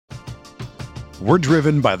We're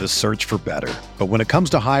driven by the search for better. But when it comes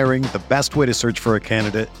to hiring, the best way to search for a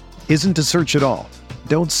candidate isn't to search at all.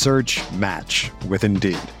 Don't search, match with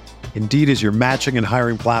Indeed. Indeed is your matching and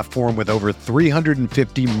hiring platform with over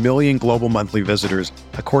 350 million global monthly visitors,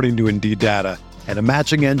 according to Indeed data, and a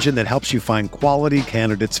matching engine that helps you find quality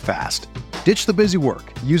candidates fast. Ditch the busy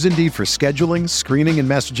work. Use Indeed for scheduling, screening, and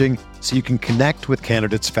messaging so you can connect with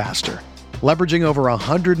candidates faster. Leveraging over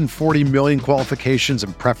 140 million qualifications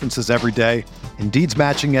and preferences every day, Indeed's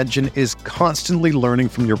matching engine is constantly learning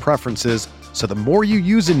from your preferences, so the more you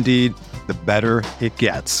use Indeed, the better it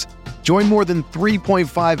gets. Join more than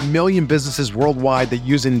 3.5 million businesses worldwide that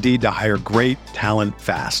use Indeed to hire great talent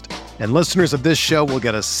fast. And listeners of this show will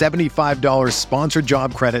get a $75 sponsored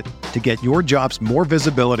job credit to get your jobs more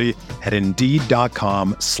visibility at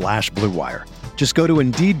Indeed.com/Blue Wire. Just go to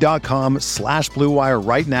Indeed.com/Blue Wire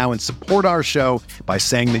right now and support our show by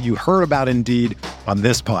saying that you heard about Indeed on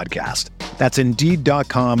this podcast. That's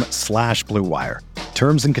Indeed.com/Blue Wire.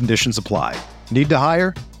 Terms and conditions apply. Need to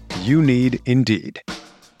hire? You need Indeed.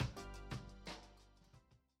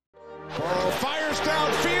 Burrow fires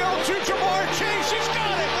downfield to Jamar Chase. He's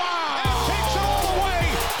got it. Wow. And takes it all the way.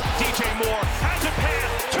 DJ Moore has a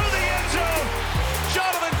pass to the end zone.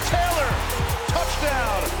 Jonathan Taylor.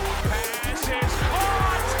 Touchdown. Pass is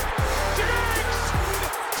caught. Diggs.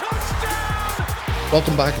 Touchdown.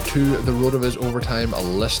 Welcome back to the RotoViz Overtime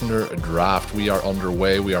Listener Draft. We are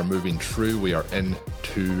underway. We are moving through. We are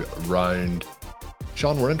into round...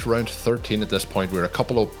 Sean, we're into round 13 at this point. We're a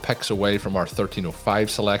couple of picks away from our 1305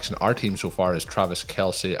 selection. Our team so far is Travis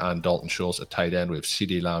Kelce and Dalton Schultz at tight end. We have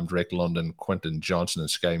CeeDee Lamb, Drake London, Quentin Johnson, and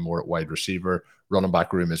Sky Moore at wide receiver. Running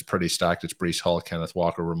back room is pretty stacked. It's Breece Hall, Kenneth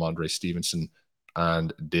Walker, Ramondre Stevenson,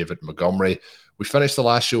 and David Montgomery. We finished the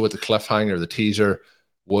last show with the cliffhanger, the teaser.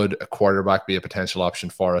 Would a quarterback be a potential option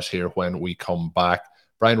for us here when we come back?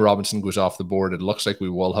 Brian Robinson goes off the board. It looks like we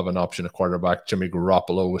will have an option at quarterback. Jimmy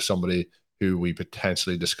Garoppolo was somebody who we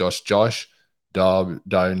potentially discussed. Josh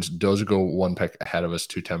Downs does go one pick ahead of us,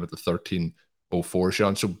 210 at the 1304,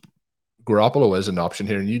 Sean. So Garoppolo is an option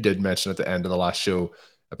here. And you did mention at the end of the last show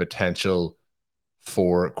a potential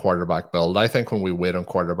for quarterback build. I think when we wait on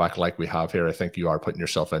quarterback like we have here, I think you are putting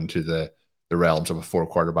yourself into the realms of a 4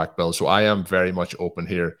 quarterback build. So I am very much open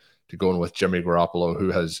here to going with Jimmy Garoppolo, who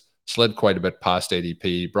has slid quite a bit past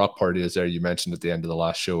ADP. Brock Purdy is there. You mentioned at the end of the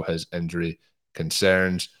last show his injury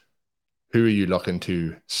concerns. Who are you looking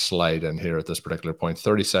to slide in here at this particular point?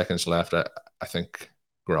 30 seconds left. I think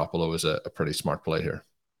Garoppolo is a pretty smart play here.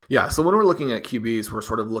 Yeah, so when we're looking at QBs, we're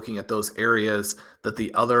sort of looking at those areas that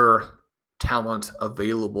the other talent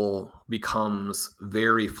available becomes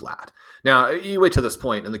very flat. Now, you wait to this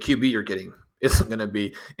point, and the QB you're getting isn't going to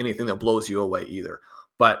be anything that blows you away either.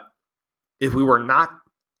 But if we were not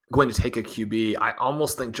going to take a QB, I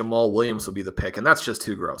almost think Jamal Williams will be the pick, and that's just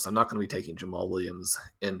too gross. I'm not going to be taking Jamal Williams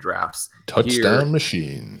in drafts. Touchdown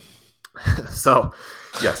machine. So,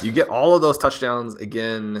 yes, you get all of those touchdowns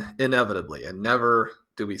again inevitably, and never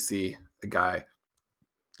do we see a guy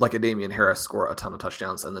like a Damian Harris score a ton of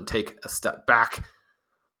touchdowns and then take a step back.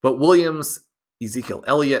 But Williams, Ezekiel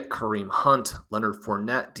Elliott, Kareem Hunt, Leonard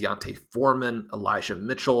Fournette, Deontay Foreman, Elijah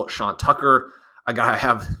Mitchell, Sean Tucker, a guy I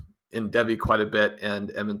have in Debbie quite a bit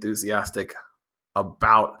and am enthusiastic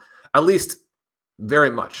about, at least very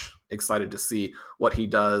much excited to see what he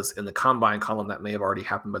does in the combine column. That may have already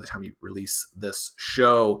happened by the time you release this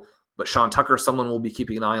show. But Sean Tucker, someone we'll be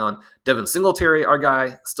keeping an eye on. Devin Singletary, our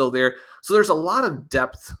guy, still there. So there's a lot of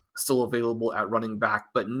depth still available at running back,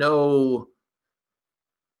 but no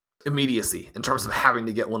immediacy in terms of having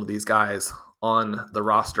to get one of these guys on the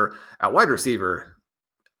roster. At wide receiver,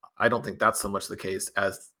 I don't think that's so much the case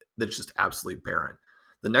as that's just absolutely barren.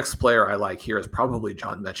 The next player I like here is probably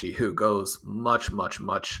John Mechie, who goes much, much,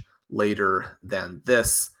 much later than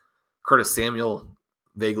this. Curtis Samuel,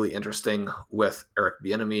 vaguely interesting with Eric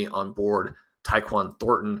Bieniemy on board. Tyquan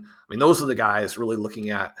Thornton. I mean, those are the guys really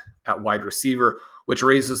looking at wide receiver, which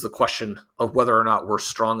raises the question of whether or not we're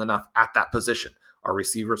strong enough at that position. Our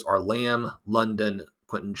receivers are Lamb, London,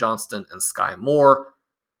 Quentin Johnston, and Sky Moore.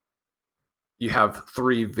 You have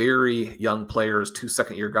 3 very young players, 2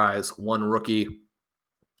 second-year guys, 1 rookie.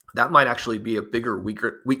 That might actually be a bigger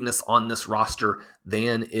weakness on this roster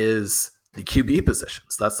than is the QB position.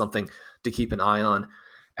 So that's something to keep an eye on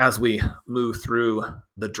as we move through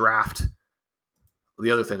the draft.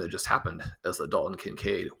 The other thing that just happened is that Dalton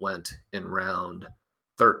Kincaid went in round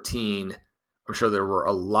 13. I'm sure there were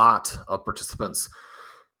a lot of participants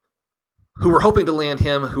who were hoping to land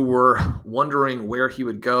him, who were wondering where he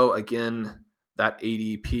would go. Again, that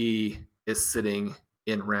ADP is sitting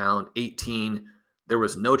in round 18. There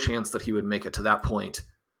was no chance that he would make it to that point,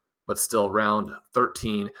 but still round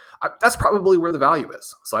 13. That's probably where the value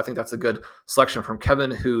is. So I think that's a good selection from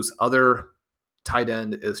Kevin, whose other tight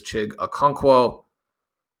end is Chig Okonkwo.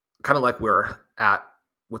 Kind of like we're at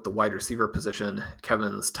with the wide receiver position,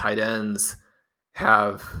 Kevin's tight ends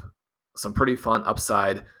have some pretty fun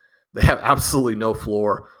upside. They have absolutely no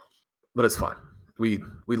floor, but it's fun. We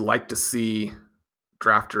like to see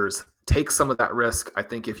drafters take some of that risk. I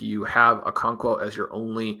think if you have Okonkwo as your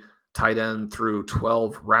only tight end through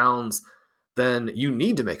 12 rounds, then you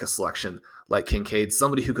need to make a selection like Kincaid,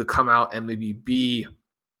 somebody who could come out and maybe be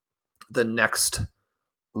the next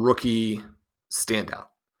rookie standout,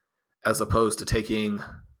 as opposed to taking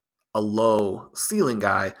a low ceiling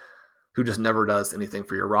guy who just never does anything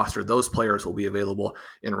for your roster. Those players will be available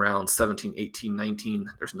in rounds 17, 18, 19.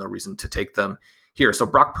 There's no reason to take them here. So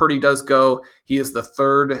Brock Purdy does go. He is the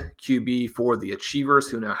third QB for the Achievers,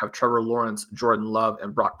 who now have Trevor Lawrence, Jordan Love,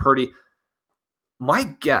 and Brock Purdy. My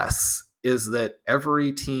guess is that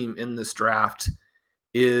every team in this draft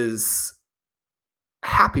is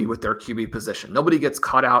happy with their QB position. Nobody gets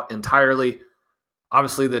caught out entirely.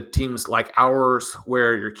 Obviously, the teams like ours,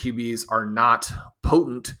 where your QBs are not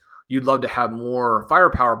potent, you'd love to have more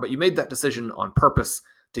firepower, but you made that decision on purpose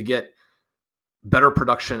to get better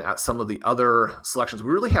production at some of the other selections.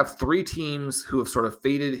 We really have 3 teams who have sort of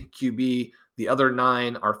faded QB. The other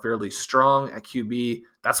 9 are fairly strong at QB.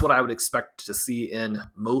 That's what I would expect to see in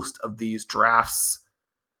most of these drafts.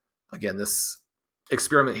 Again, this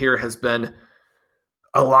experiment here has been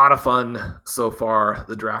a lot of fun so far.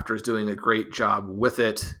 The drafter is doing a great job with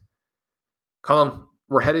it. Colm,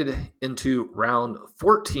 we're headed into round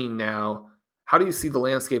 14 now. How do you see the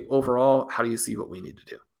landscape overall? How do you see what we need to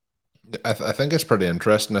do? I think it's pretty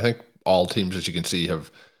interesting. I think all teams, as you can see,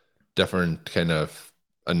 have different kind of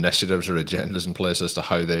initiatives or agendas in place as to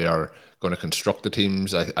how they are going to construct the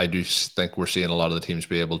teams. I do think we're seeing a lot of the teams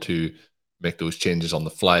be able to make those changes on the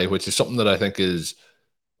fly, which is something that I think is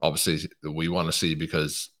obviously we want to see,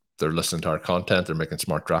 because they're listening to our content, they're making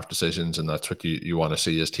smart draft decisions, and that's what you want to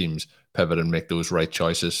see as teams pivot and make those right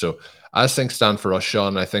choices. So as things stand for us,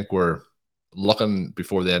 Sean, I think we're looking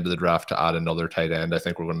before the end of the draft to add another tight end. I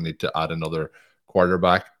think we're going to need to add another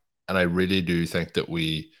quarterback, and I really do think that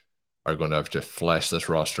we are going to have to flesh this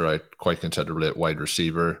roster out quite considerably at wide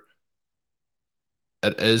receiver.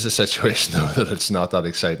 It is a situation, though, that it's not that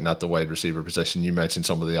exciting at the wide receiver position. You mentioned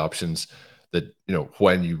some of the options that, you know,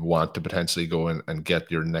 when you want to potentially go in and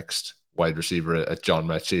get your next wide receiver at John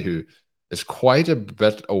Mechie, who is quite a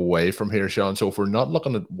bit away from here, Sean. So if we're not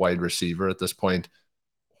looking at wide receiver at this point,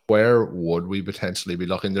 where would we potentially be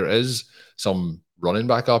looking? There is some running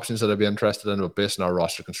back options that I'd be interested in, but based on our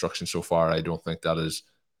roster construction so far, I don't think that is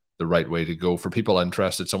the right way to go. For people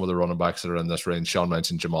interested, some of the running backs that are in this range, Sean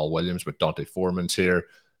mentioned Jamal Williams, but Dante Foreman's here.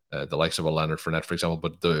 The likes of a Leonard Fournette, for example,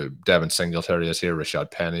 but the Devin Singletary is here,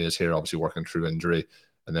 Rashad Penny is here, obviously working through injury,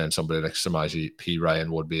 and then somebody like Samaje Perine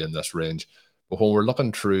would be in this range. But when we're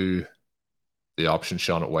looking through the options,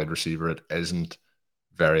 Sean, at wide receiver, it isn't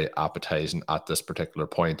very appetizing at this particular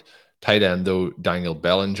point. Tight end, though, Daniel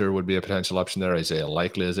Bellinger would be a potential option there. Isaiah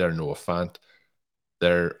Likely is there, Noah Fant.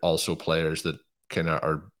 They're also players that kind of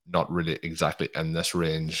are not really exactly in this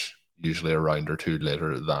range, usually a round or two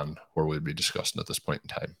later than where we'd be discussing at this point in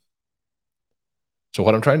time. So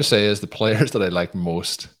what I'm trying to say is the players that I like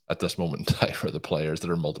most at this moment in time are the players that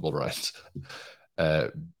are multiple rounds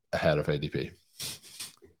ahead of ADP.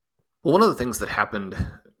 Well, one of the things that happened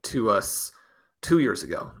to us 2 years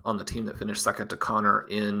ago on the team that finished second to Connor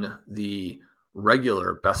in the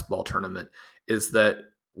regular best ball tournament is that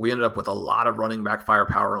we ended up with a lot of running back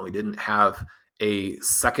firepower, and we didn't have a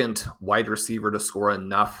second wide receiver to score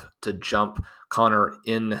enough to jump Connor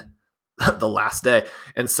in the last day.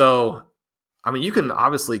 And so, I mean, you can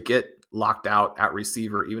obviously get locked out at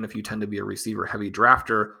receiver, even if you tend to be a receiver heavy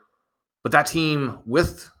drafter, but that team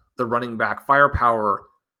with the running back firepower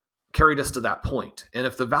carried us to that point. And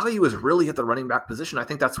if the value is really at the running back position, I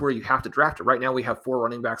think that's where you have to draft it. Right now we have 4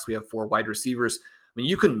 running backs, we have 4 wide receivers. I mean,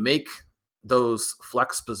 you can make those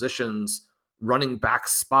flex positions running back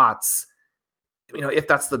spots, you know, if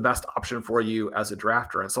that's the best option for you as a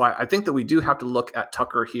drafter. And so I think that we do have to look at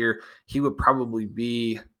Tucker here. He would probably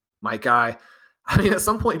be my guy. I mean, at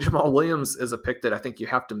some point, Jamal Williams is a pick that I think you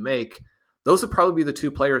have to make. Those would probably be the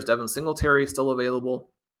 2 players. Devin Singletary still available.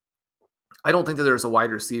 I don't think that there's a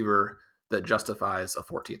wide receiver that justifies a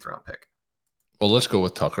 14th round pick. Well, let's go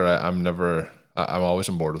with Tucker. I'm always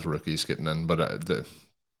on board with rookies getting in, but the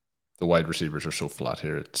wide receivers are so flat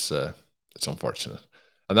here. It's unfortunate.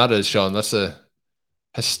 And that is, Sean, that's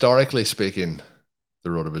historically speaking, the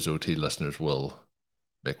RotoViz OT listeners will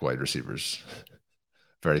make wide receivers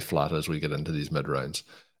very flat as we get into these mid rounds.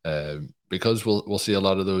 because we'll see a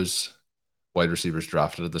lot of those wide receivers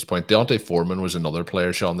drafted at this point. Deontay Foreman was another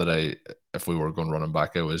player, Sean, that if we were going running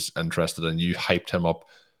back, I was interested in. You hyped him up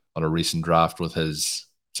on a recent draft with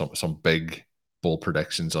some big bold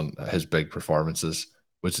predictions on his big performances.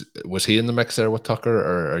 Was he in the mix there with Tucker,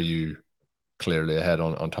 or are you clearly ahead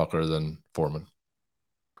on Tucker than Foreman?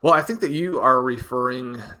 Well, I think that you are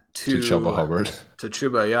referring to Chuba Hubbard. To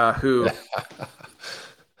Chuba, yeah, who,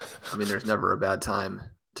 I mean, there's never a bad time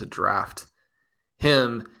to draft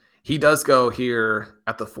him. He does go here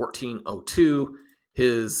at the 1402.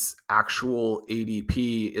 His actual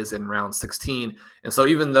ADP is in round 16. And so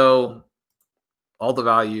even though all the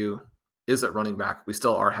value is at running back, we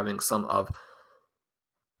still are having some of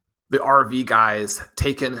the RV guys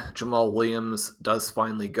taken. Jamal Williams does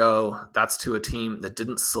finally go. That's to a team that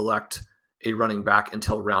didn't select a running back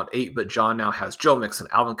until round 8, but John now has Joe Mixon,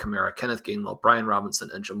 Alvin Kamara, Kenneth Gainwell, Brian Robinson,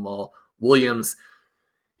 and Jamal Williams.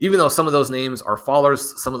 Even though some of those names are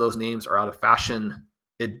fallers, some of those names are out of fashion,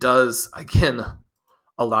 it does, again,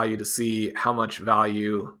 allow you to see how much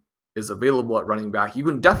value is available at running back. You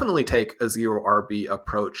can definitely take a zero RB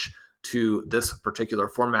approach to this particular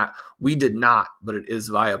format. We did not, but it is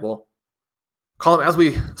viable. Colin, as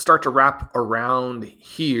we start to wrap around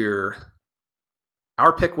here,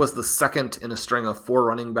 our pick was the second in a string of 4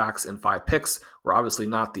 running backs in 5 picks. We're obviously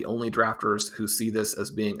not the only drafters who see this as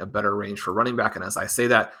being a better range for running back. And as I say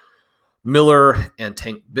that, Miller and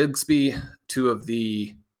Tank Bigsby, 2 of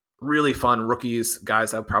the really fun rookies,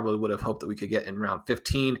 guys I probably would have hoped that we could get in round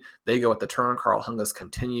 15. They go at the turn. Carl Hungus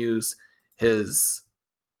continues his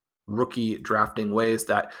rookie drafting ways.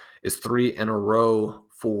 That is 3 in a row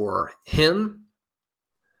for him.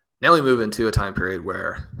 Now we move into a time period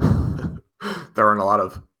where there aren't a lot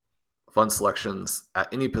of fun selections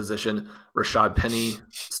at any position. Rashad Penny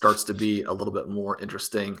starts to be a little bit more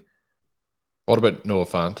interesting. What about Noah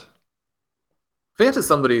Fant? Fant is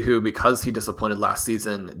somebody who, because he disappointed last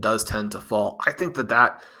season, does tend to fall. I think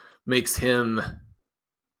that makes him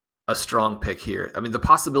a strong pick here. I mean, the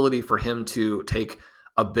possibility for him to take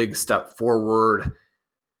a big step forward,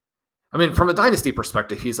 I mean, from a dynasty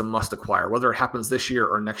perspective, he's a must acquire, whether it happens this year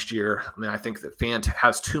or next year. I mean, I think that Fant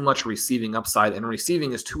has too much receiving upside, and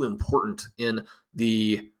receiving is too important in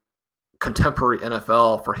the contemporary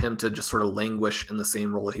NFL for him to just sort of languish in the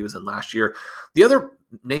same role that he was in last year. The other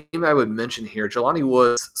name I would mention here, Jelani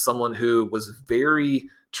Woods, someone who was very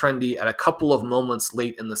trendy at a couple of moments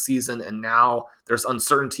late in the season, and now there's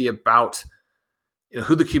uncertainty about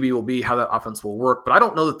who the QB will be, how that offense will work. But I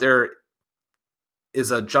don't know that there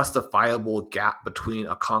is a justifiable gap between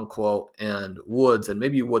Okonkwo and Woods, and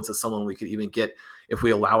maybe Woods is someone we could even get if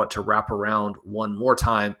we allow it to wrap around one more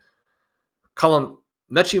time. Colin,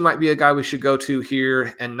 Mechie might be a guy we should go to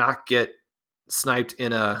here and not get sniped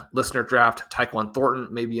in a listener draft. Tyquan Thornton,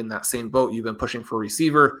 maybe in that same boat. You've been pushing for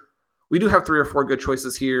receiver. We do have 3 or 4 good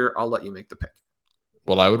choices here. I'll let you make the pick.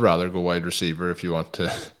 Well, I would rather go wide receiver if you want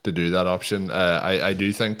to do that option. I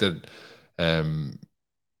do think that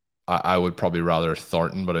I would probably rather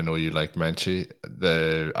Thornton, but I know you like Mechie.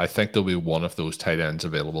 I think there'll be one of those tight ends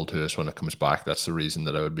available to us when it comes back. That's the reason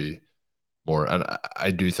that I would be more. And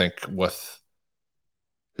I do think with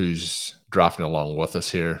who's drafting along with us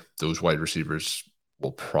here, those wide receivers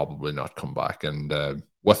will probably not come back. And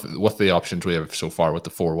with the options we have so far, with the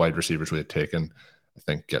 4 wide receivers we have taken, I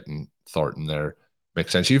think getting Thornton there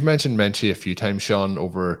makes sense. You've mentioned Mechie a few times, Sean,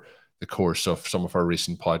 over the course of some of our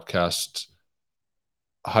recent podcasts.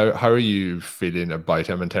 How are you feeling about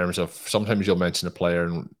him in terms of, sometimes you'll mention a player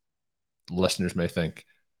and listeners may think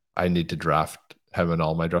I need to draft him in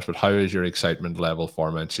all my drafts, but how is your excitement level for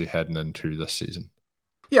Mechie heading into this season?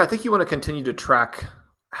 Yeah, I think you want to continue to track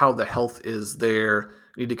how the health is there.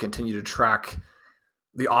 You need to continue to track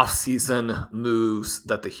the offseason moves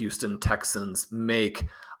that the Houston Texans make.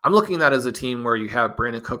 I'm looking at that as a team where you have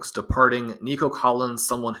Brandon Cooks departing, Nico Collins,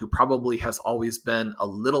 someone who probably has always been a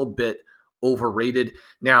little bit overrated.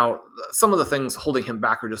 Now, some of the things holding him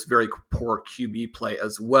back are just very poor QB play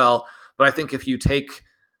as well. But I think if you take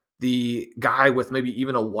the guy with maybe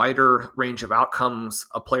even a wider range of outcomes,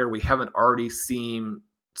 a player we haven't already seen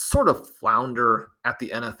sort of flounder at the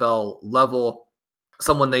NFL level,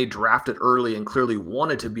 someone they drafted early and clearly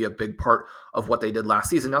wanted to be a big part of what they did last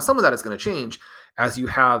season. Now, some of that is going to change as you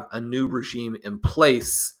have a new regime in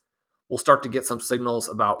place. We'll start to get some signals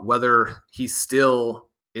about whether he still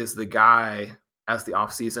is the guy as the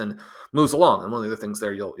offseason moves along. And one of the other things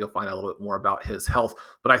there, you'll find out a little bit more about his health.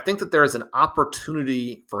 But I think that there is an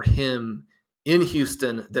opportunity for him in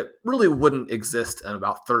Houston that really wouldn't exist in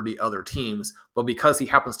about 30 other teams. But because he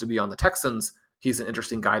happens to be on the Texans, he's an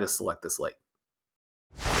interesting guy to select this late.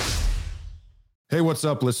 Hey, what's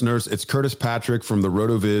up, listeners? It's Curtis Patrick from the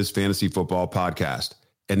RotoViz Fantasy Football Podcast.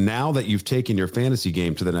 And now that you've taken your fantasy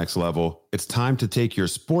game to the next level, it's time to take your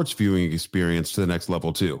sports viewing experience to the next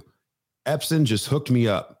level too. Epson just hooked me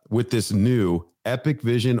up with this new Epic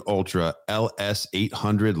Vision Ultra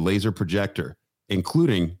LS800 laser projector,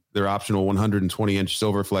 including their optional 120-inch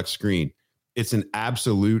Silverflex screen. It's an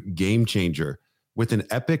absolute game changer. With an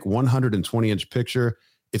epic 120-inch picture,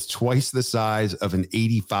 it's twice the size of an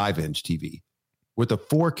 85-inch TV. With a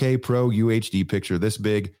 4K Pro UHD picture this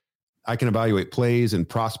big, I can evaluate plays and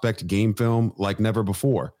prospect game film like never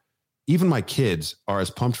before. Even my kids are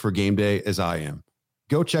as pumped for game day as I am.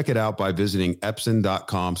 Go check it out by visiting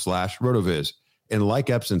Epson.com/RotoViz. And like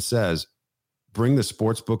Epson says, bring the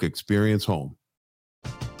sportsbook experience home.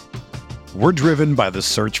 We're driven by the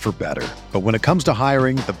search for better. But when it comes to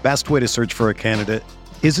hiring, the best way to search for a candidate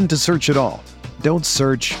isn't to search at all. Don't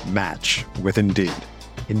search, match with Indeed.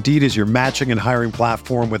 Indeed is your matching and hiring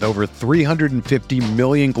platform with over 350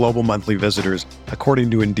 million global monthly visitors, according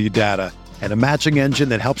to Indeed data, and a matching engine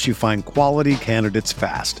that helps you find quality candidates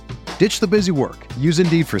fast. Ditch the busy work. Use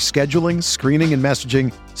Indeed for scheduling, screening, and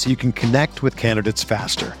messaging so you can connect with candidates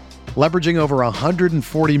faster. Leveraging over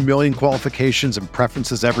 140 million qualifications and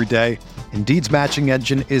preferences every day, Indeed's matching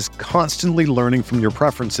engine is constantly learning from your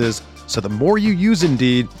preferences, so the more you use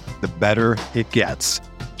Indeed, the better it gets.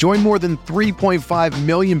 Join more than 3.5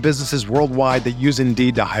 million businesses worldwide that use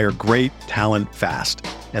Indeed to hire great talent fast.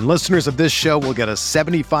 And listeners of this show will get a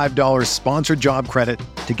 $75 sponsored job credit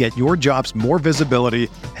to get your jobs more visibility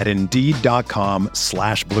at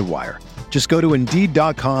Indeed.com/Blue Wire. Just go to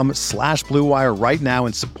Indeed.com/Blue Wire right now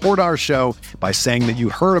and support our show by saying that you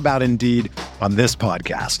heard about Indeed on this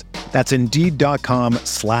podcast. That's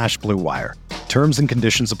Indeed.com/Blue Wire. Terms and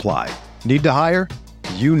conditions apply. Need to hire?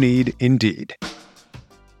 You need Indeed.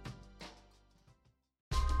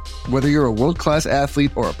 Whether you're a world-class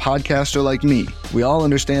athlete or a podcaster like me, we all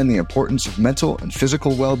understand the importance of mental and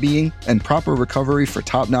physical well-being and proper recovery for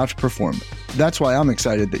top-notch performance. That's why I'm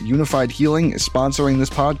excited that Unified Healing is sponsoring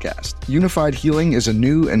this podcast. Unified Healing is a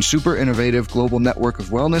new and super innovative global network of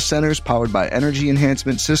wellness centers powered by Energy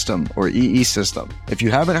Enhancement System, or EE System. If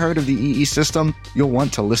you haven't heard of the EE System, you'll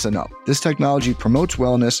want to listen up. This technology promotes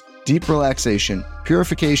wellness, deep relaxation,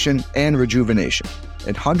 purification, and rejuvenation.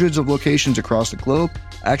 At hundreds of locations across the globe,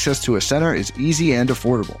 access to a center is easy and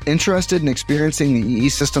affordable. Interested in experiencing the EE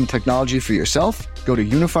System technology for yourself? Go to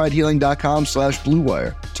unifiedhealing.com/Blue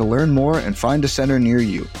Wire to learn more and find a center near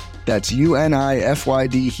you. That's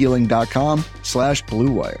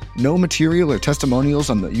UNIFYDhealing.com/Blue Wire. No material or testimonials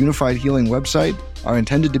on the Unified Healing website are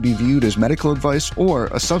intended to be viewed as medical advice or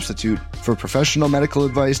a substitute for professional medical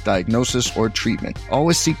advice, diagnosis, or treatment.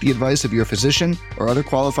 Always seek the advice of your physician or other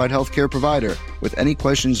qualified healthcare provider with any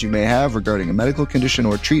questions you may have regarding a medical condition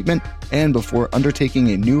or treatment and before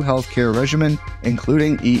undertaking a new healthcare regimen,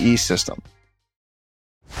 including EE System.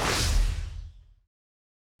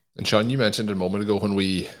 And Sean, you mentioned a moment ago when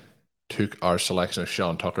we took our selection of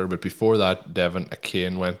Sean Tucker, but before that, Devin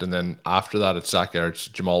Akane went, and then after that, it's Zach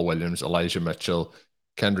Ertz, Jamal Williams, Elijah Mitchell,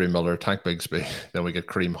 Kendry Miller, Tank Bigsby. Then we get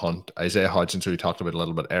Kareem Hunt, Isaiah Hodgins, who we talked about a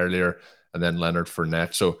little bit earlier, and then Leonard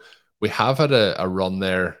Fournette. So we have had a run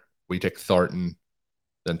there. We take Thornton,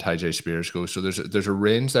 then Tyjae Spears goes. So there's a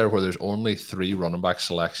range there where there's only 3 running back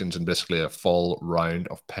selections and basically a full round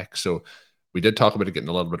of picks. So we did talk about it getting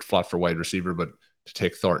a little bit flat for wide receiver, but to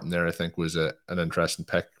take Thornton there, I think, was an interesting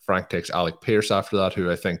pick. Frank takes Alec Pierce after that,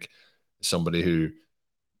 who I think is somebody who,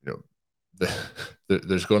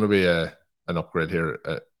 there's going to be an upgrade here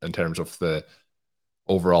in terms of the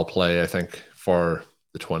overall play, I think, for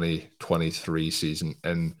the 2023 season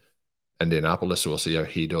in Indianapolis. So we'll see how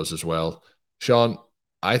he does as well. Sean,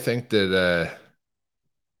 I think that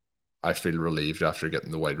I feel relieved after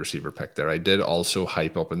getting the wide receiver pick there. I did also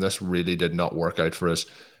hype up, and this really did not work out for us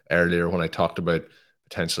earlier when I talked about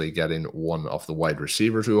potentially getting one of the wide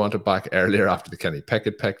receivers we wanted back earlier after the Kenny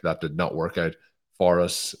Pickett pick. That did not work out for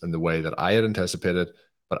us in the way that I had anticipated.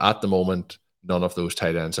 But at the moment, none of those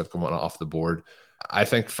tight ends have come off the board. I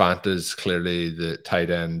think Fant is clearly the tight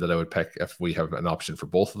end that I would pick if we have an option for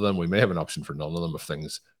both of them. We may have an option for none of them if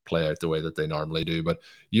things play out the way that they normally do. But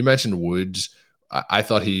you mentioned Woods. I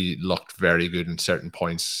thought he looked very good in certain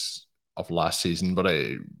points of last season, but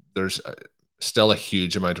there's still a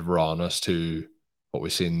huge amount of rawness to what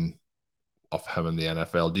we've seen of him in the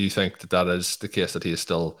NFL. Do you think that is the case, that he is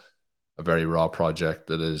still a very raw project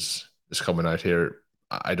that is coming out here?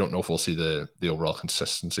 I don't know if we'll see the overall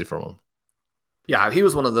consistency from him. Yeah, he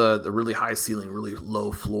was one of the really high ceiling, really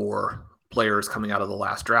low floor players coming out of the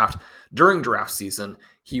last draft. During draft season,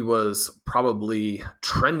 he was probably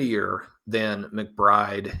trendier than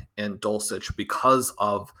McBride and Dulcich because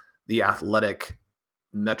of the athletic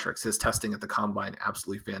metrics. His testing at the combine,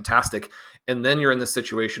 absolutely fantastic. And then you're in this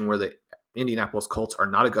situation where the Indianapolis Colts are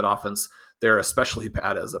not a good offense. They're especially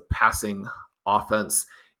bad as a passing offense,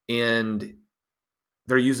 and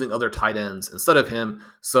they're using other tight ends instead of him.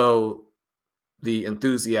 So the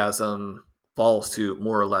enthusiasm falls to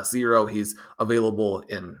more or less zero. He's available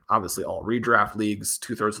in obviously all redraft leagues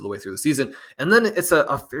 2/3 of the way through the season. And then it's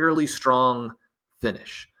a fairly strong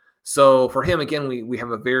finish. So for him, again, we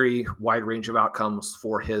have a very wide range of outcomes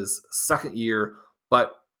for his second year,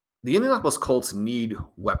 but the Indianapolis Colts need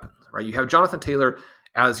weapons, right? You have Jonathan Taylor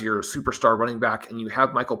as your superstar running back, and you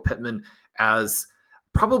have Michael Pittman as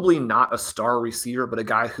probably not a star receiver, but a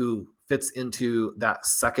guy who fits into that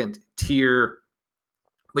second tier.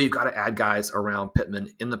 But you've got to add guys around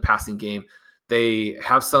Pittman in the passing game. They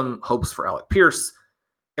have some hopes for Alec Pierce.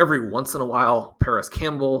 Every once in a while, Paris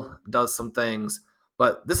Campbell does some things.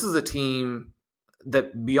 But this is a team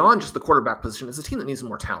that, beyond just the quarterback position, is a team that needs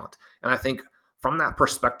more talent. And I think from that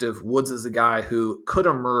perspective, Woods is a guy who could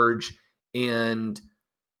emerge. And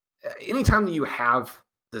anytime that you have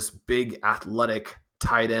this big athletic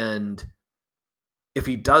tight end, if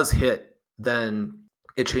he does hit, then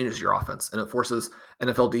it changes your offense and it forces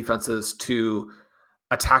NFL defenses to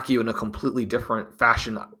attack you in a completely different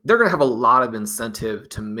fashion. They're going to have a lot of incentive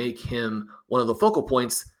to make him one of the focal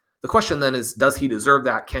points. The question then is, does he deserve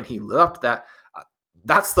that? Can he live up to that?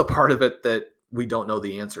 That's the part of it that we don't know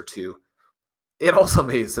the answer to. It also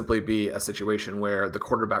may simply be a situation where the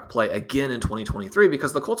quarterback play again in 2023,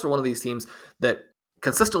 because the Colts are one of these teams that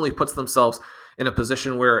consistently puts themselves in a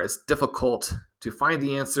position where it's difficult to find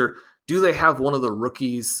the answer. Do they have one of the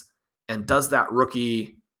rookies, and does that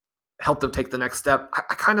rookie help them take the next step?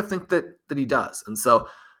 I kind of think that he does. And so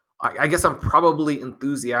I guess I'm probably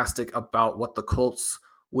enthusiastic about what the Colts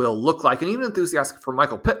will look like, and even enthusiastic for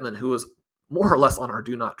Michael Pittman, who was more or less on our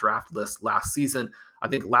do not draft list last season. I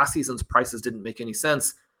think last season's prices didn't make any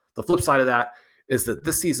sense. The flip side of that is that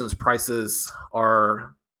this season's prices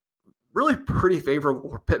are really pretty favorable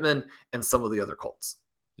for Pittman and some of the other Colts.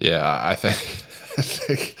 Yeah, I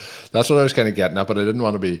think that's what I was kind of getting at, but I didn't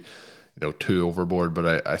want to be, too overboard.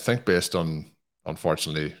 But I think based on,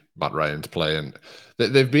 unfortunately, Matt Ryan's play, and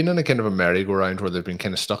they've been in a kind of a merry-go-round where they've been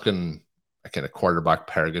kind of stuck in a kind of quarterback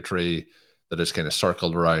purgatory that has kind of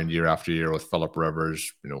circled around year after year with Phillip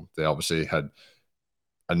Rivers. They obviously had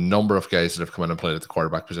a number of guys that have come in and played at the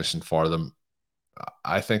quarterback position for them.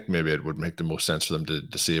 I think maybe it would make the most sense for them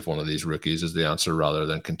to see if one of these rookies is the answer, rather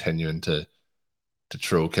than continuing to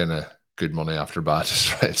throw kind of good money after bad to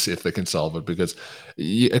try and see if they can solve it. Because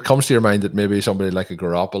it comes to your mind that maybe somebody like a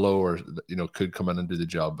Garoppolo or could come in and do the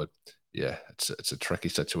job. But yeah, it's a tricky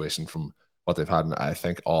situation from what they've had, and I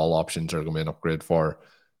think all options are going to be an upgrade for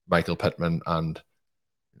Michael Pittman and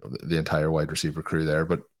the entire wide receiver crew there.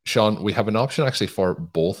 But Sean, we have an option actually for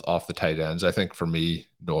both off the tight ends. I think for me,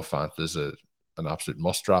 Noah Fant is an absolute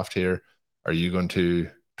must draft here. Are you going to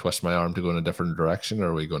twist my arm to go in a different direction, or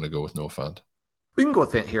are we going to go with Noah Fant? We can go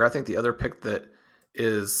with Fant here. I think the other pick that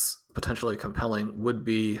is potentially compelling would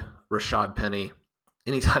be Rashad Penny.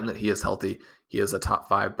 Anytime that he is healthy, he is a top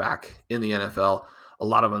 5 back in the NFL. A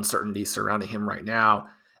lot of uncertainty surrounding him right now.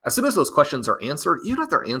 As soon as those questions are answered, even if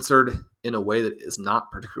they're answered in a way that is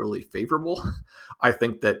not particularly favorable, I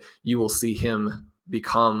think that you will see him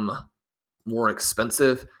become more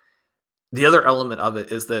expensive. The other element of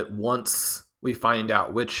it is that once we find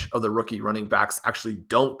out which of the rookie running backs actually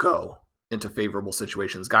don't go into favorable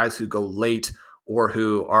situations, guys who go late or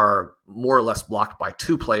who are more or less blocked by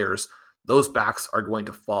 2 players, those backs are going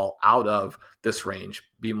to fall out of this range,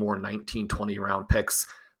 be more 19, 20 round picks.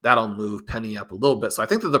 That'll move Penny up a little bit. So I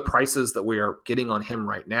think that the prices that we are getting on him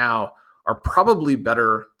right now are probably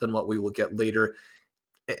better than what we will get later.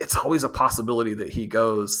 It's always a possibility that he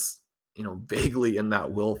goes, vaguely in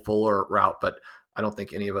that Will Fuller route, but I don't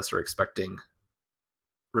think any of us are expecting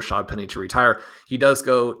Rashad Penny to retire. He does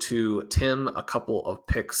go to Tim a couple of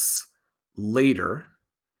picks later.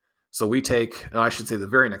 So we take, I should say the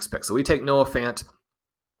very next pick. So we take Noah Fant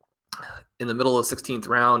in the middle of the 16th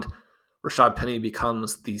round. Rashad Penny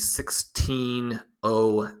becomes the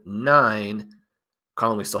 1609.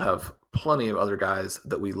 Colin, we still have plenty of other guys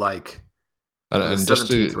that we like. And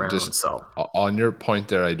just on your point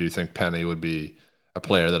there, I do think Penny would be a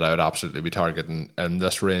player that I would absolutely be targeting in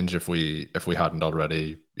this range if we hadn't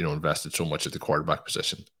already, invested so much at the quarterback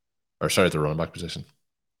position, the running back position.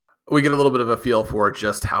 We get a little bit of a feel for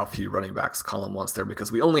just how few running backs Colin wants there,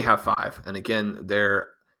 because we only have 5. And again, there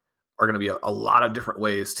are going to be a lot of different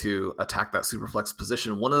ways to attack that super flex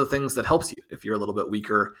position. One of the things that helps you if you're a little bit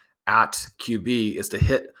weaker at QB is to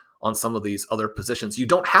hit on some of these other positions. You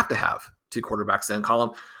don't have to have 2 quarterbacks in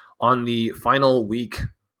column. On the final week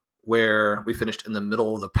where we finished in the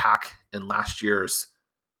middle of the pack in last year's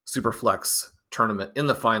Superflex tournament in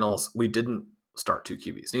the finals, we didn't start 2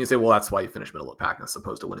 QBs. And you say, well, that's why you finished middle of the pack as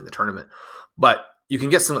opposed to winning the tournament. But you can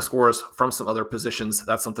get some scores from some other positions.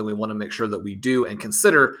 That's something we want to make sure that we do and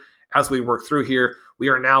consider as we work through here. We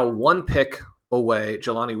are now 1 pick away.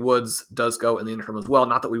 Jelani Woods does go in the interim as well.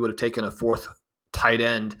 Not that we would have taken a 4th tight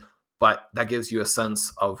end, but that gives you a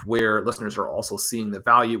sense of where listeners are also seeing the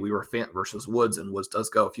value. We were Fant versus Woods, and Woods does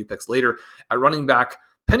go a few picks later. At running back,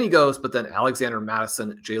 Penny goes, but then Alexander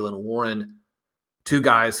Madison, Jalen Warren, 2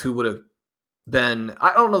 guys who would have been,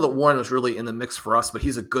 I don't know that Warren was really in the mix for us, but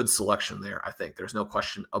he's a good selection there, I think. There's no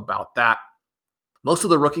question about that. Most of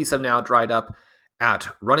the rookies have now dried up. At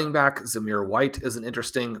running back, Zamir White is an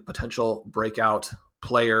interesting potential breakout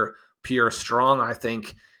player. Pierre Strong, I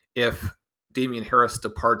think, if Damian Harris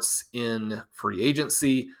departs in free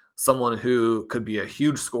agency, someone who could be a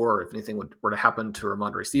huge scorer if anything were to happen to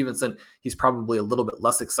Ramondre Stevenson. He's probably a little bit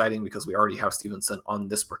less exciting because we already have Stevenson on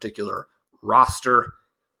this particular roster.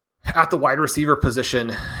 At the wide receiver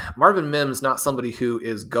position, Marvin Mims, not somebody who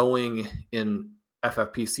is going in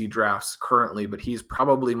FFPC drafts currently, but he's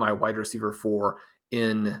probably my wide receiver 4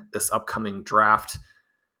 in this upcoming draft.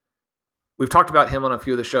 We've talked about him on a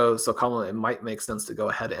few of the shows, so Colin, it might make sense to go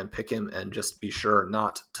ahead and pick him and just be sure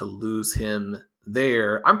not to lose him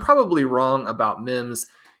there. I'm probably wrong about Mims.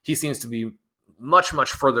 He seems to be much,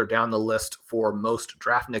 much further down the list for most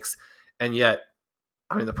draftniks, and yet,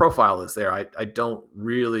 I mean, the profile is there. I don't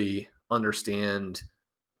really understand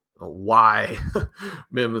why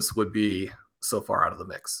Mims would be so far out of the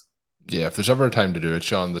mix. Yeah, if there's ever a time to do it,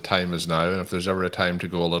 Sean, the time is now. And if there's ever a time to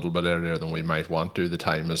go a little bit earlier than we might want to, the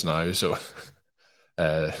time is now. So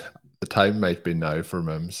the time might be now for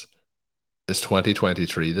Mims. Is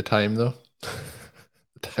 2023 the time, though?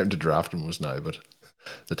 The time to draft him was now, but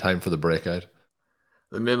the time for the breakout.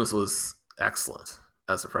 The Mims was excellent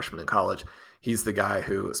as a freshman in college. He's the guy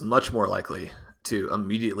who is much more likely to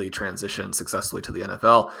immediately transition successfully to the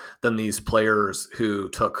NFL than these players who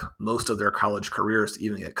took most of their college careers to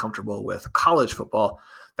even get comfortable with college football.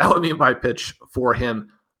 That would be my pitch for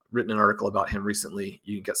him. Written an article about him recently.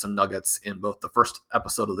 You can get some nuggets in both the first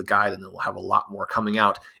episode of the guide, and then we'll have a lot more coming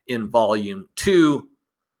out in volume 2.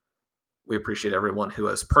 We appreciate everyone who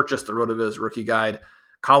has purchased the RotoViz rookie guide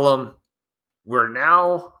column. We're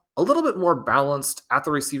now a little bit more balanced at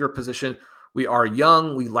the receiver position. We are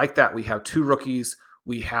young. We like that. We have 2 rookies.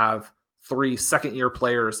 We have 3 second-year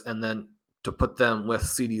players, and then to put them with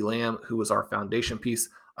CeeDee Lamb, who was our foundation piece.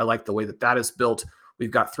 I like the way that that is built.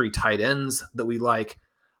 We've got 3 tight ends that we like.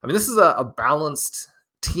 I mean, this is a balanced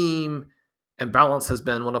team, and balance has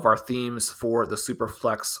been one of our themes for the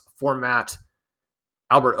Superflex format.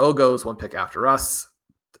 Albert O goes 1 pick after us.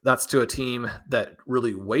 That's to a team that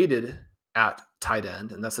really waited at tight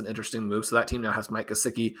end, and that's an interesting move. So that team now has Mike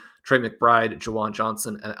Gesicki, Trey McBride, Jawan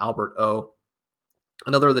Johnson, and Albert O.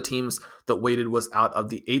 Another of the teams that waited was out of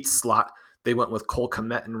the 8th slot. They went with Cole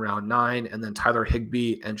Kmet in round 9, and then Tyler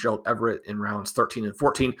Higbee and Gerald Everett in rounds 13 and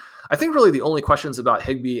 14. I think really the only questions about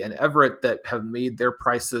Higbee and Everett that have made their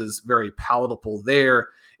prices very palatable there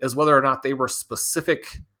is whether or not they were specific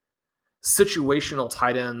situational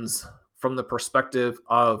tight ends from the perspective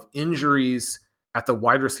of injuries at the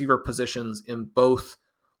wide receiver positions in both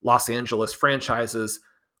Los Angeles franchises,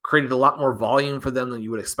 created a lot more volume for them than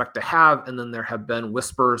you would expect to have. And then there have been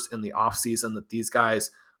whispers in the offseason that these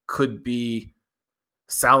guys could be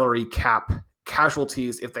salary cap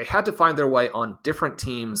casualties. If they had to find their way on different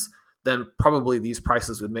teams, then probably these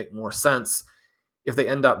prices would make more sense. If they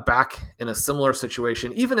end up back in a similar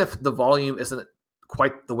situation, even if the volume isn't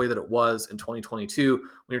quite the way that it was in 2022, when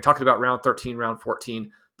you're talking about round 13, round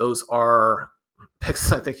 14, those are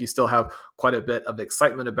picks I think you still have quite a bit of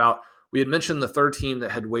excitement about. We had mentioned the 3rd team that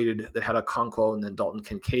had waited, that had Okonkwo and then Dalton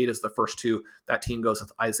Kincaid as the first 2. That team goes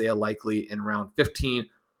with Isaiah Likely in round 15.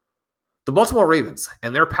 The Baltimore Ravens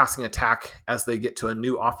and their passing attack as they get to a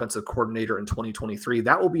new offensive coordinator in 2023.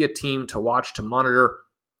 That will be a team to watch, to monitor.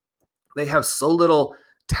 They have so little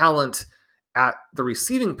talent at the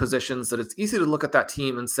receiving positions that it's easy to look at that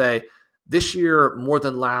team and say, this year more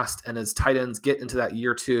than last, and as tight ends get into that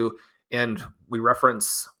year 2, and we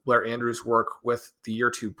reference Blair Andrews' work with the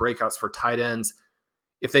year 2 breakouts for tight ends.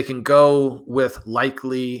 If they can go with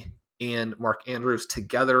Likely and Mark Andrews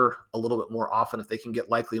together a little bit more often, if they can get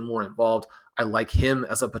Likely more involved, I like him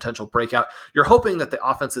as a potential breakout. You're hoping that the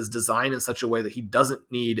offense is designed in such a way that he doesn't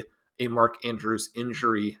need a Mark Andrews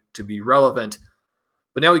injury to be relevant.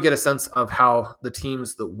 But now we get a sense of how the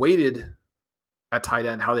teams that waited at tight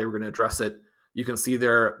end, how they were going to address it. You can see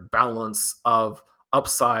their balance of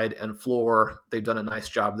upside and floor. They've done a nice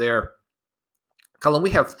job there. Colin, we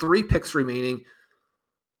have 3 picks remaining.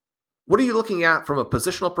 What are you looking at from a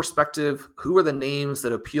positional perspective? Who are the names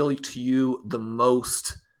that appeal to you the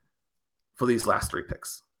most for these last 3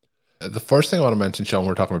 picks? The first thing I want to mention, Sean,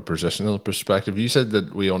 we're talking about positional perspective. You said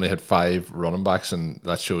that we only had 5 running backs, and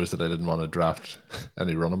that shows that I didn't want to draft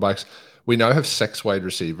any running backs. We now have 6 wide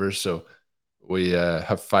receivers, so we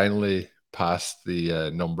have finally passed the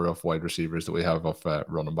number of wide receivers that we have of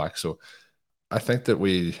running backs. So I think that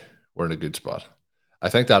we're in a good spot. I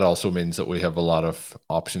think that also means that we have a lot of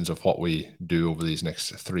options of what we do over these next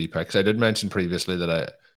 3 picks. I did mention previously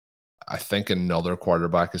that I think another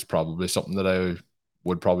quarterback is probably something that I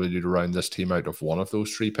would probably do to round this team out of one of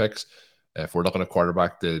those 3 picks. If we're looking at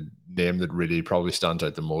quarterback, the name that really probably stands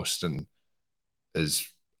out the most and is,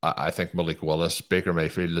 I think, Malik Willis. Baker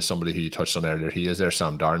Mayfield is somebody who you touched on earlier. He is there.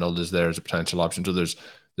 Sam Darnold is there as a potential option. So there's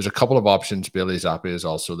a couple of options. Bailey Zappi is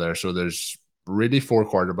also there. So there's really 4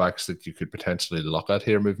 quarterbacks that you could potentially look at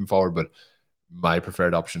here moving forward. But my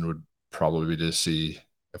preferred option would probably be to see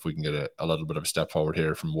if we can get a little bit of a step forward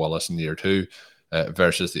here from Willis in year 2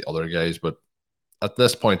 versus the other guys. But at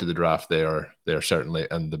this point of the draft, they are certainly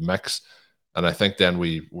in the mix. And I think then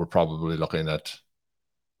we're probably looking at,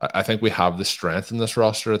 I think we have the strength in this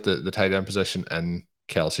roster at the tight end position in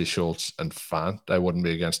Kelsey, Schultz, and Fant. I wouldn't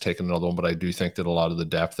be against taking another one, but I do think that a lot of the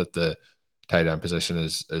depth at the tight end position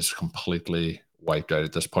is completely wiped out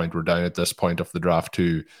at this point. We're down at this point of the draft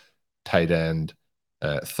to tight end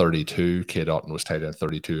 32. Cade Otton was tight end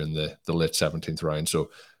 32 in the late 17th round.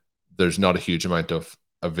 So there's not a huge amount of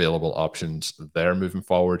available options there moving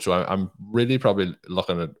forward. So I'm really probably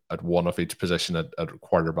looking at one of each position at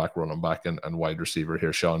quarterback, running back, and wide receiver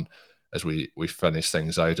here, Sean, as we finish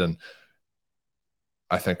things out. And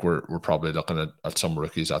I think we're probably looking at some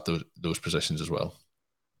rookies at those positions as well.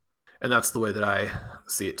 And that's the way that I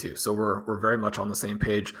see it too. So we're very much on the same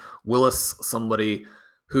page. Willis, somebody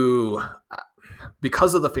who,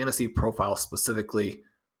 because of the fantasy profile specifically,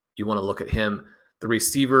 you want to look at him. The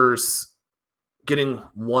receivers, getting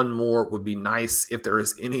one more would be nice if there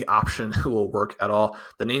is any option who will work at all.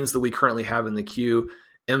 The names that we currently have in the queue,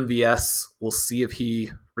 MVS, we'll see if he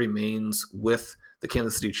remains with the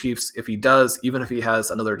Kansas City Chiefs. If he does, even if he has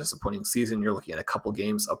another disappointing season, you're looking at a couple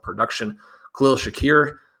games of production. Khalil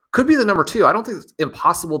Shakir could be the number 2. I don't think it's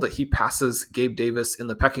impossible that he passes Gabe Davis in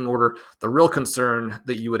the pecking order. The real concern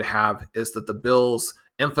that you would have is that the Bills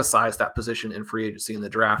emphasize that position in free agency in the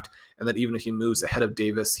draft, and that even if he moves ahead of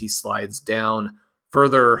Davis, he slides down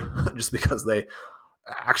further just because they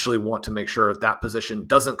actually want to make sure that position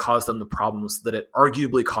doesn't cause them the problems that it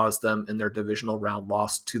arguably caused them in their divisional round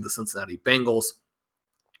loss to the Cincinnati Bengals.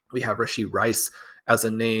 We have Rashee Rice as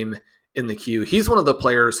a name in the queue. He's one of the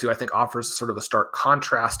players who I think offers sort of a stark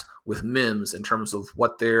contrast with Mims in terms of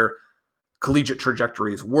what their collegiate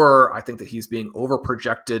trajectories were. I think that he's being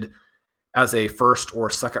overprojected as a first or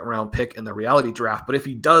second round pick in the reality draft. But if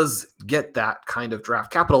he does get that kind of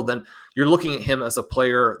draft capital, then you're looking at him as a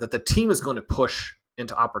player that the team is going to push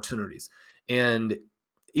into opportunities. And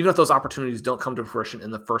even if those opportunities don't come to fruition in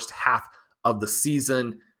the first half of the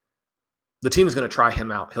season, the team is going to try him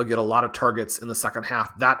out. He'll get a lot of targets in the second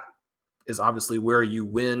half. That is obviously where you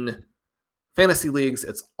win fantasy leagues.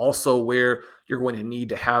 It's also where you're going to need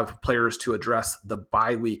to have players to address the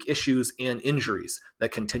bye week issues and injuries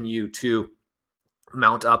that continue to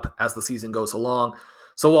mount up as the season goes along.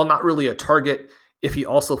 So while not really a target, if he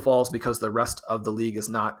also falls because the rest of the league is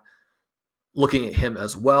not looking at him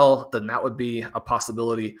as well, then that would be a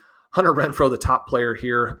possibility. Hunter Renfrow, the top player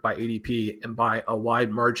here by ADP and by a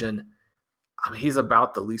wide margin. I mean, he's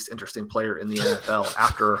about the least interesting player in the NFL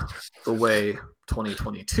after the way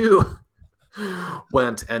 2022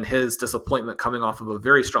 went and his disappointment coming off of a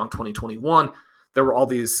very strong 2021. There were all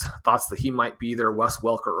these thoughts that he might be their Wes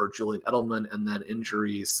Welker or Julian Edelman, and then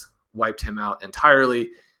injuries wiped him out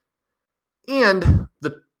entirely. And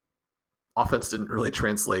the offense didn't really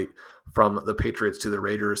translate from the Patriots to the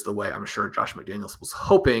Raiders the way I'm sure Josh McDaniels was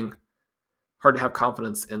hoping. Hard to have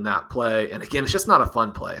confidence in that play. And again, it's just not a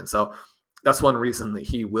fun play. And so that's one reason that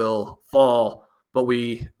he will fall. But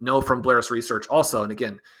we know from Blair's research also, and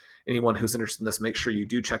again, anyone who's interested in this, make sure you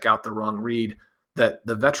do check out the wrong read, that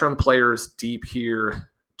the veteran players deep here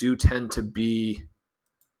do tend to be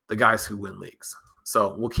the guys who win leagues.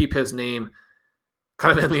 So we'll keep his name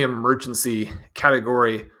kind of in the emergency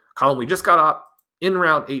category. Colin, we just got up in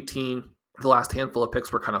round 18. The last handful of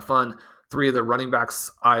picks were kind of fun. Three of the running backs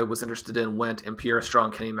I was interested in went, and Pierre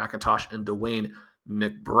Strong, Kenny McIntosh, and Dwayne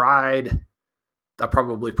McBride. That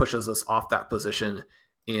probably pushes us off that position.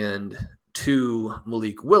 And 2,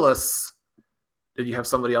 Malik Willis. Did you have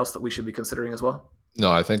somebody else that we should be considering as well?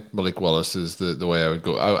 No, I think Malik Willis is the way I would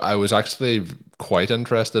go. I was actually quite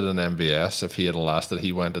interested in MVS if he had lasted.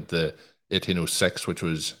 He went at the 1806, which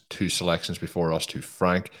was 2 selections before us to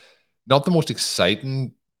Frank. Not the most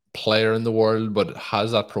exciting player in the world, but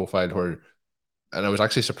has that profile where, and I was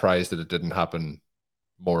actually surprised that it didn't happen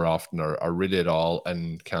more often or really at all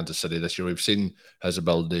in Kansas City this year. We've seen his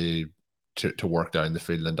ability to work down the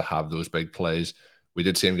field and to have those big plays. We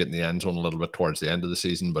did see him get in the end zone a little bit towards the end of the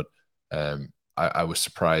season, but I was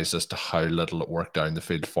surprised as to how little it worked down the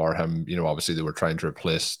field for him. You know, obviously they were trying to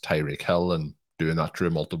replace Tyreek Hill and doing that through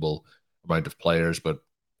a multiple amount of players, but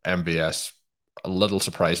MVS, a little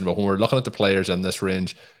surprising. But when we're looking at the players in this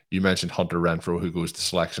range, you mentioned Hunter Renfrow, who goes to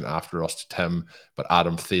selection after us to Tim, but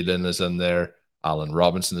Adam Thielen is in there, Allen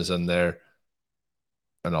Robinson is in there,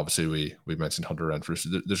 and obviously we mentioned Hunter Renfrow.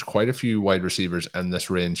 So there's quite a few wide receivers in this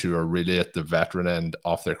range who are really at the veteran end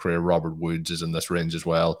of their career. Robert Woods is in this range as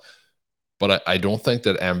well. But I don't think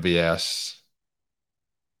that MVS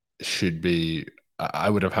should be, I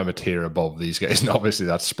would have him a tier above these guys. And obviously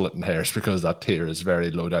that's splitting hairs because that tier is very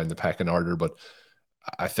low down the pecking order. But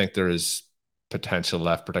I think there is potential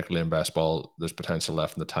left, particularly in best ball. There's potential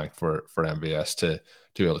left in the tank for MVS to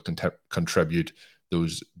be able to contribute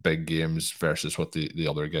those big games versus what the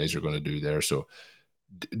other guys are going to do there. So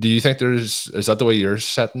do you think is that the way you're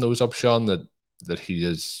setting those up, Sean, that he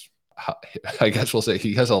is, I guess we'll say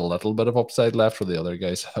he has a little bit of upside left where the other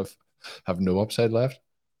guys have no upside left?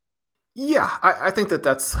 Yeah, I think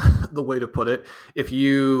that's the way to put it. If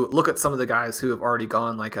you look at some of the guys who have already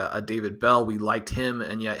gone, like a David Bell, we liked him,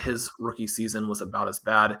 and yet his rookie season was about as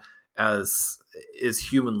bad as is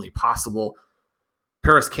humanly possible.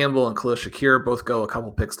 Paris Campbell and Khalil Shakir both go a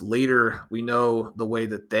couple picks later. We know the way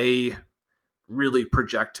that they really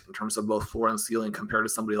project in terms of both floor and ceiling compared to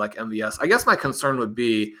somebody like MVS. I guess my concern would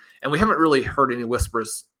be, and we haven't really heard any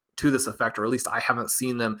whispers to this effect, or at least I haven't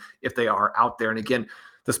seen them if they are out there. And again,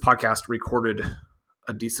 this podcast recorded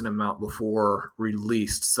a decent amount before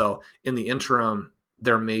released. So in the interim,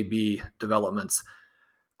 there may be developments.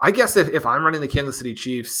 I guess if I'm running the Kansas City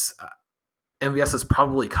Chiefs, MVS is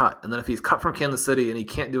probably cut. And then if he's cut from Kansas City and he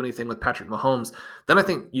can't do anything with Patrick Mahomes, then I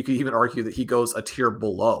think you could even argue that he goes a tier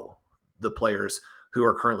below the players who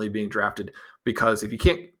are currently being drafted. Because if you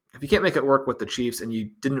can't make it work with the Chiefs and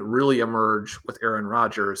you didn't really emerge with Aaron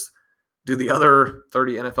Rodgers, do the other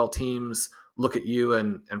 30 NFL teams look at you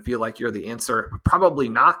and feel like you're the answer? Probably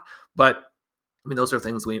not. But I mean, those are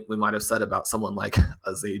things we might have said about someone like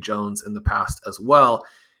Zay Jones in the past as well.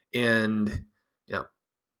 And, you know,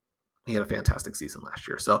 he had a fantastic season last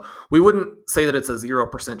year. So we wouldn't say that it's a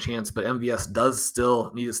 0% chance, but MVS does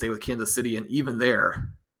still need to stay with Kansas City. And even there,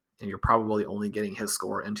 and you're probably only getting his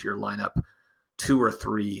score into your lineup 2 or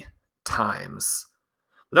 3 times.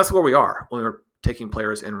 But that's where we are when we're taking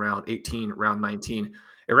players in round 18, round 19.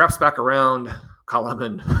 It wraps back around. Kyle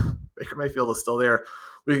Lemon, Baker Mayfield is still there.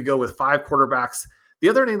 We could go with 5 quarterbacks. The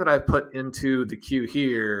other name that I put into the queue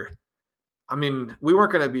here, I mean, we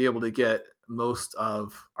weren't going to be able to get most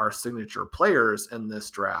of our signature players in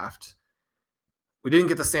this draft. We didn't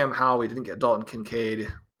get the Sam Howell. We didn't get Dalton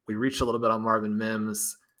Kincaid. We reached a little bit on Marvin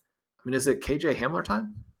Mims. I mean, is it KJ Hamler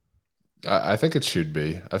time? I think it should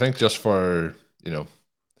be. I think just for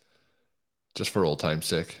old time's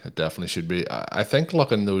sake, it definitely should be. I think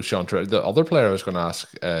looking those Sean, the other player I was going to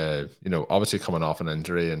ask, obviously coming off an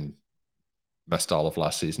injury and missed all of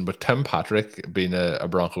last season, but Tim Patrick being a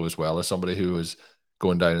Bronco as well as somebody who was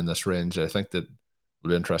going down in this range, I think that will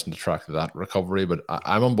be interesting to track that recovery. But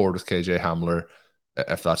I'm on board with KJ Hamler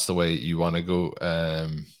if that's the way you want to go.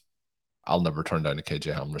 I'll never turn down a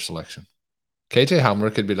KJ Hamler selection. KJ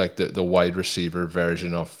Hamler could be like the wide receiver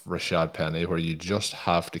version of Rashad Penny, where you just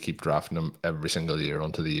have to keep drafting him every single year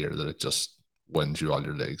until the year that it just wins you all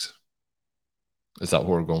your leagues. Is that what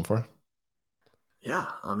we're going for? Yeah,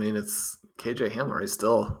 I mean, it's KJ Hamler. He's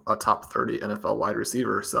still a top 30 NFL wide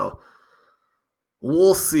receiver. So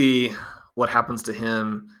we'll see what happens to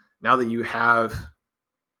him now that you have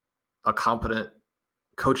a competent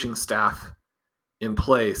coaching staff in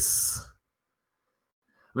place.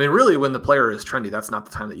 I mean, really, when the player is trendy, that's not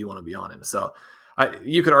the time that you want to be on him. So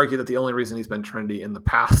you could argue that the only reason he's been trendy in the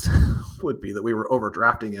past would be that we were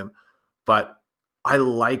overdrafting him. But I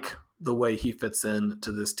like the way he fits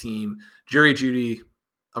into this team. Jerry Jeudy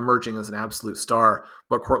emerging as an absolute star,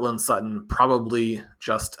 but Cortland Sutton, probably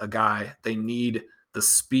just a guy. They need the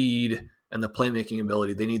speed and the playmaking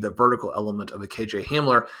ability. They need the vertical element of a KJ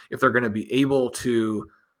Hamler if they're going to be able to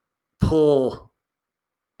pull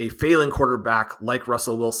a failing quarterback like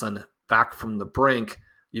Russell Wilson back from the brink.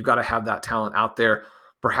 You've got to have that talent out there.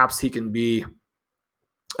 Perhaps he can be,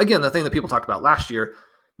 again, the thing that people talked about last year,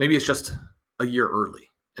 maybe it's just a year early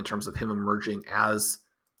in terms of him emerging as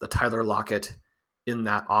the Tyler Lockett in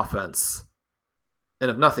that offense. And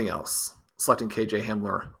if nothing else, selecting KJ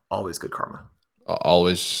Hamler, always good karma.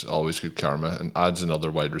 Always good karma, and adds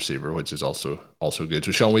another wide receiver, which is also good.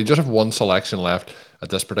 So, Sean, we just have one selection left at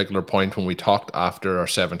this particular point. When we talked after our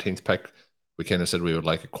 17th pick, we kind of said we would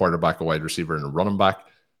like a quarterback, a wide receiver, and a running back.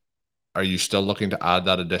 Are you still looking to add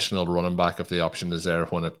that additional running back if the option is there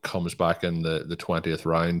when it comes back in the 20th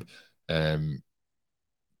round?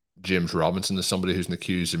 James Robinson is somebody who's in the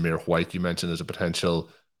queue. Zamir White, you mentioned, as a potential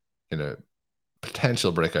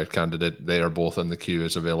breakout candidate. They are both in the queue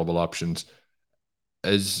as available options.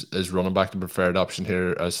 Is running back the preferred option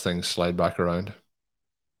here as things slide back around?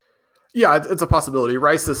 Yeah, it's a possibility.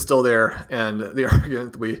 Rice is still there, and the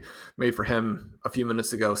argument we made for him a few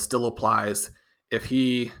minutes ago still applies. If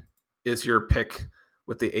he is your pick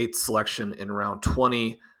with the 8th selection in round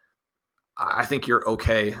 20, I think you're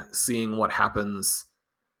okay seeing what happens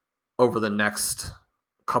over the next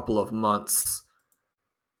couple of months.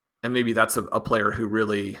 And maybe that's a player who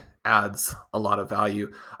really adds a lot of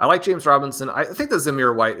value. I like James Robinson. I think that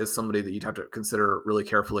Zamir White is somebody that you'd have to consider really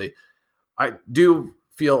carefully. I do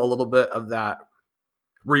feel a little bit of that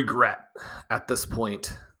regret at this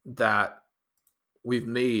point that we've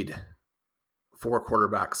made 4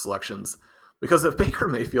 quarterback selections, because if Baker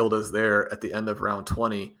Mayfield is there at the end of round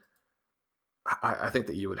 20, I think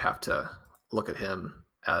that you would have to look at him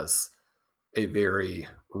as a very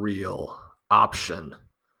real option.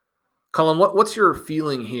 Colin, what's your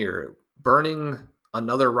feeling here? Burning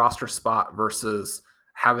another roster spot versus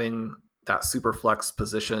having that super flex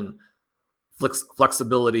position,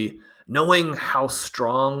 flexibility, knowing how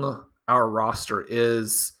strong our roster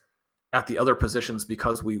is at the other positions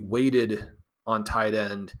because we waited on tight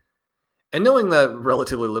end, and knowing the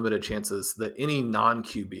relatively limited chances that any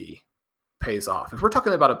non-QB pays off. If we're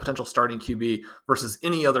talking about a potential starting QB versus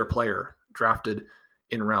any other player drafted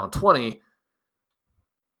in round 20,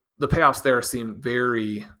 the payoffs there seem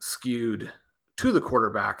very skewed to the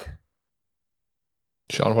quarterback.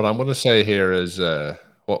 Sean, what I'm going to say here is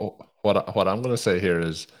what I'm going to say here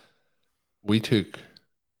is we took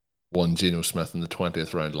one Geno Smith in the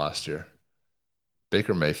 20th round last year.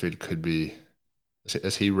 Baker Mayfield could be.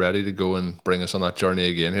 Is he ready to go and bring us on that journey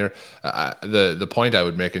again here? The point I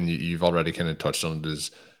would make, and you've already kind of touched on it,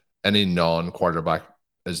 is any non-quarterback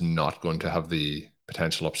is not going to have the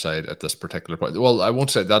potential upside at this particular point. Well, I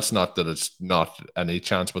won't say that's not that it's not any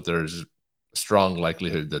chance, but there's a strong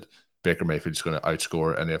likelihood that Baker Mayfield is going to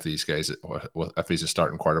outscore any of these guys if he's a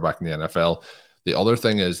starting quarterback in the NFL. The other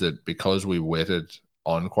thing is that because we waited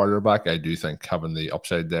on quarterback, I do think having the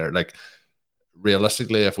upside there, like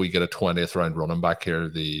realistically, if we get a 20th round running back here,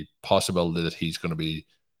 the possibility that he's going to be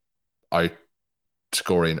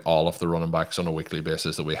outscoring all of the running backs on a weekly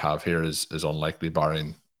basis that we have here is unlikely,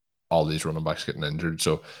 barring all these running backs getting injured.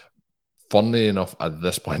 So funnily enough, at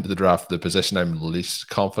this point of the draft, the position I'm least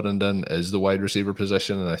confident in is the wide receiver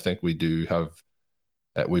position. And I think we do have,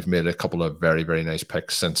 we've made a couple of very, very nice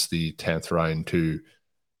picks since the 10th round to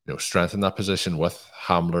strengthen that position with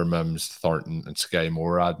Hamler, Mims, Thornton, and Sky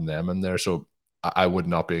Moore, adding them in there. So I would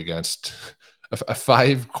not be against a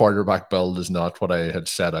 5 quarterback build is not what I had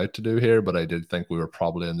set out to do here, but I did think we were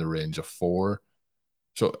probably in the range of 4.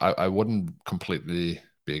 So I wouldn't completely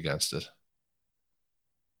be against it.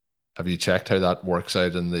 Have you checked how that works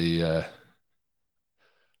out in the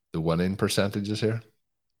winning percentages here?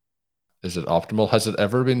 Is it optimal? Has it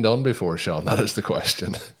ever been done before, Sean? That is the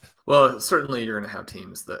question. Well, certainly you're going to have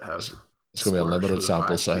teams that have. It's going to be a limited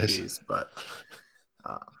sample size, QBs, but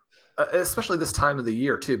especially this time of the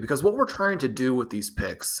year too, because what we're trying to do with these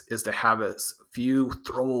picks is to have as few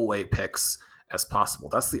throwaway picks as possible.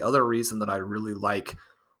 That's the other reason that I really like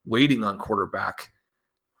waiting on quarterback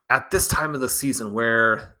at this time of the season,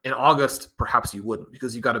 where in August, perhaps you wouldn't,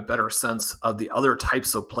 because you got a better sense of the other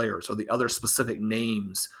types of players or the other specific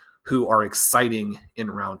names who are exciting in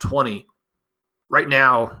round 20. Right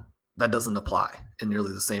now, that doesn't apply in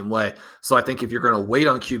nearly the same way. So I think if you're going to wait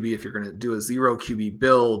on QB, if you're going to do a 0 QB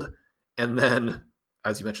build, and then,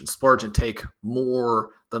 as you mentioned, splurge and take more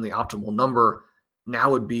than the optimal number,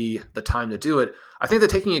 now would be the time to do it. I think that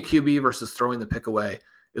taking a QB versus throwing the pick away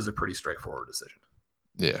is a pretty straightforward decision.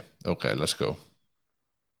 Yeah. Okay, let's go.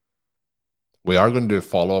 We are going to do a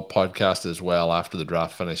follow-up podcast as well after the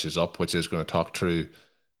draft finishes up, which is going to talk through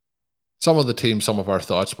some of the team, some of our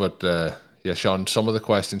thoughts, but yeah, Sean, some of the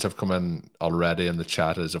questions have come in already in the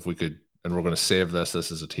chat as if we could, and we're going to save this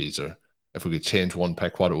is a teaser, if we could change one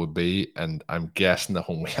pick, what it would be. And I'm guessing that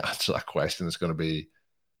when we answer that question, it's going to be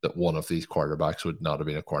that one of these quarterbacks would not have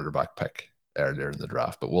been a quarterback pick earlier in the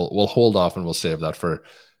draft. But we'll hold off and we'll save that for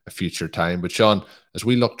a future time. But Sean, as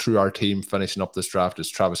we look through our team finishing up this draft, is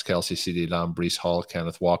Travis Kelce, CeeDee Lamb, Breece Hall,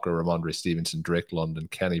 Kenneth Walker, Ramondre Stevenson, Drake London,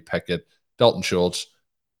 Kenny Pickett, Dalton Schultz,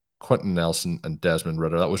 Quentin Nelson, and Desmond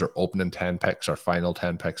Ridder. That was our opening 10 picks. Our final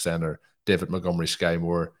 10 picks then are David Montgomery, Sky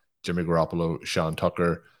Moore, Jimmy Garoppolo, Sean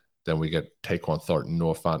Tucker. Then we get Tyquan Thornton,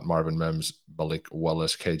 Noah Fant, Marvin Mims, Malik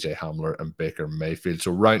Willis, KJ Hamler, and Baker Mayfield.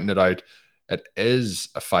 So rounding it out, it is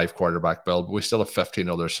a 5 quarterback build, but we still have 15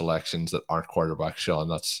 other selections that aren't quarterbacks, Sean.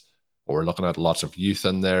 That's what we're looking at. Lots of youth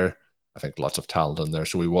in there. I think lots of talent in there.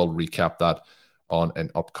 So we will recap that on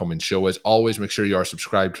an upcoming show. As always, make sure you are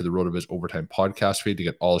subscribed to the RotoViz Overtime podcast feed to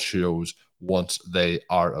get all shows once they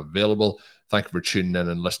are available. Thank you for tuning in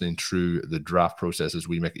and listening through the draft process as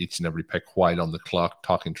we make each and every pick while on the clock,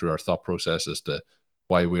 talking through our thought process as to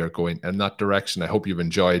why we are going in that direction. I hope you've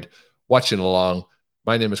enjoyed watching along.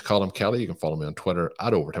 My name is Colin Kelly. You can follow me on Twitter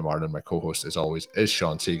at Overtime Ireland. My co-host, as always, is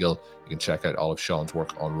Sean Siegel. You can check out all of Sean's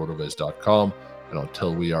work on rotoviz.com. And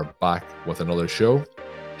until we are back with another show,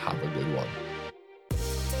 have a good one.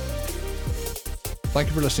 Thank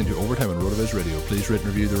you for listening to Overtime on RotoViz Radio. Please rate and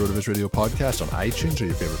review the RotoViz Radio podcast on iTunes or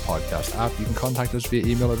your favorite podcast app. You can contact us via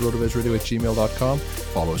email at rotovizradio@gmail.com.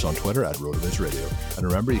 Follow us on Twitter at RotoViz Radio. And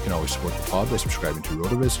remember, you can always support the pod by subscribing to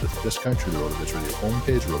RotoViz with a discount through the RotoViz Radio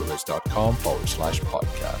homepage,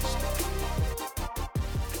 rotoviz.com/podcast.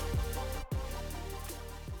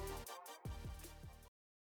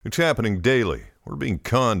 It's happening daily. We're being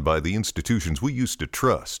conned by the institutions we used to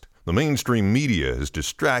trust. The mainstream media is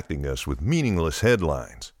distracting us with meaningless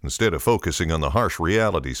headlines instead of focusing on the harsh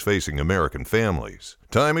realities facing American families.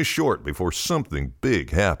 Time is short before something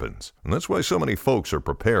big happens, and that's why so many folks are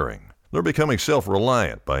preparing. They're becoming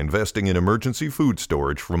self-reliant by investing in emergency food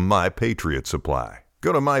storage from My Patriot Supply.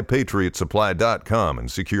 Go to MyPatriotSupply.com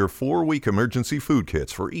and secure 4-week emergency food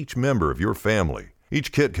kits for each member of your family.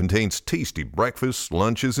 Each kit contains tasty breakfasts,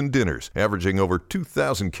 lunches, and dinners, averaging over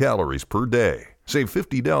 2,000 calories per day. Save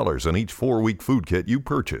 $50 on each 4-week food kit you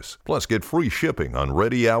purchase. Plus, get free shipping on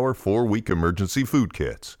Ready Hour 4-week emergency food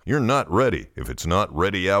kits. You're not ready if it's not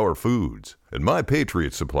Ready Hour Foods. At My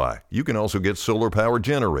Patriot Supply, you can also get solar power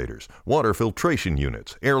generators, water filtration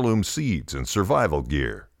units, heirloom seeds, and survival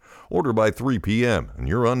gear. Order by 3 p.m. and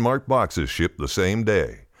your unmarked boxes ship the same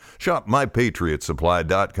day. Shop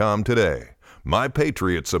MyPatriotSupply.com today.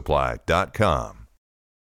 MyPatriotSupply.com.